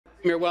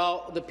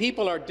Well, the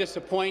people are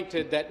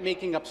disappointed that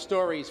making up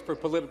stories for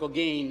political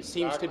gain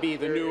seems to be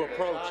the new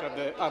approach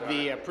of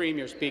the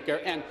Premier,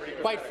 Speaker. And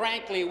quite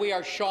frankly, we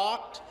are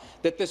shocked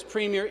that this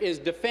Premier is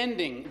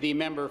defending the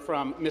member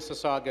from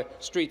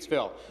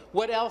Mississauga-Streetsville.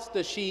 What else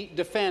does she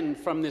defend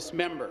from this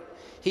member?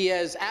 He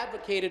has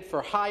advocated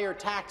for higher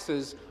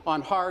taxes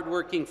on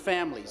hard-working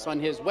families.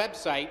 On his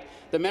website,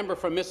 the member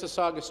from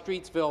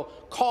Mississauga-Streetsville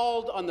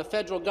called on the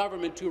federal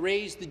government to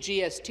raise the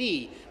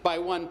GST by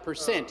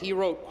 1%. He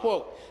wrote,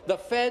 quote, "The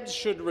feds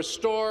should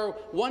restore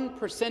 1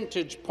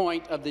 percentage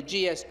point of the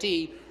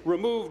GST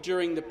removed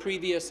during the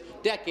previous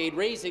decade,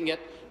 raising it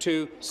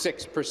to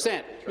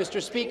 6%.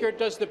 Mr. Speaker,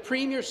 does the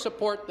Premier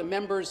support the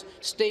member's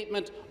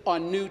statement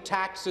on new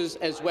taxes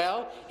as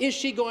well? Is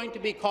she going to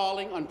be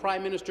calling on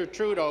Prime Minister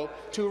Trudeau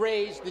to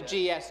raise the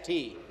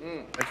GST?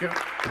 Thank you.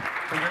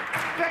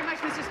 Very much,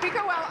 Mr.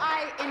 Speaker. Well,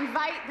 I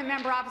invite the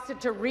member opposite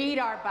to read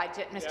our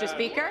budget, Mr.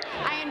 Speaker.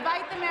 I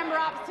invite the member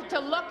opposite to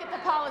look at the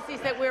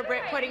policies that we're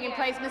putting in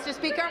place, Mr.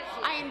 Speaker.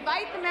 I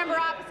invite the member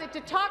opposite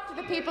to talk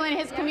to the people in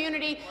his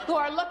community who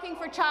are looking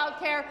for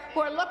childcare, who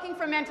are looking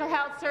for mental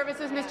health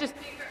services, Mr.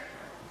 Speaker.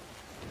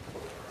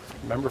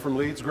 Member from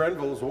Leeds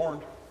Grenville is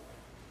warned.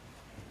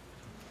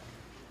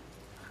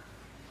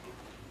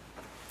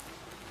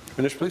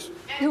 Finish, please.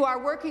 Who are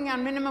working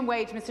on minimum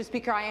wage, Mr.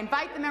 Speaker. I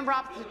invite the member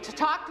opposite to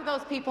talk to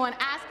those people and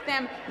ask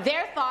them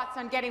their thoughts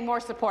on getting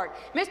more support.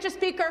 Mr.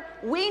 Speaker,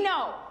 we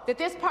know that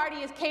this party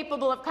is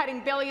capable of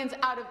cutting billions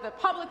out of the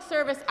public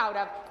service, out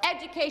of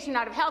education,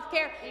 out of health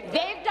care.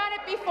 They've done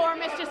it before,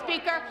 Mr.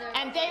 Speaker,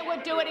 and they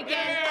would do it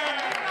again.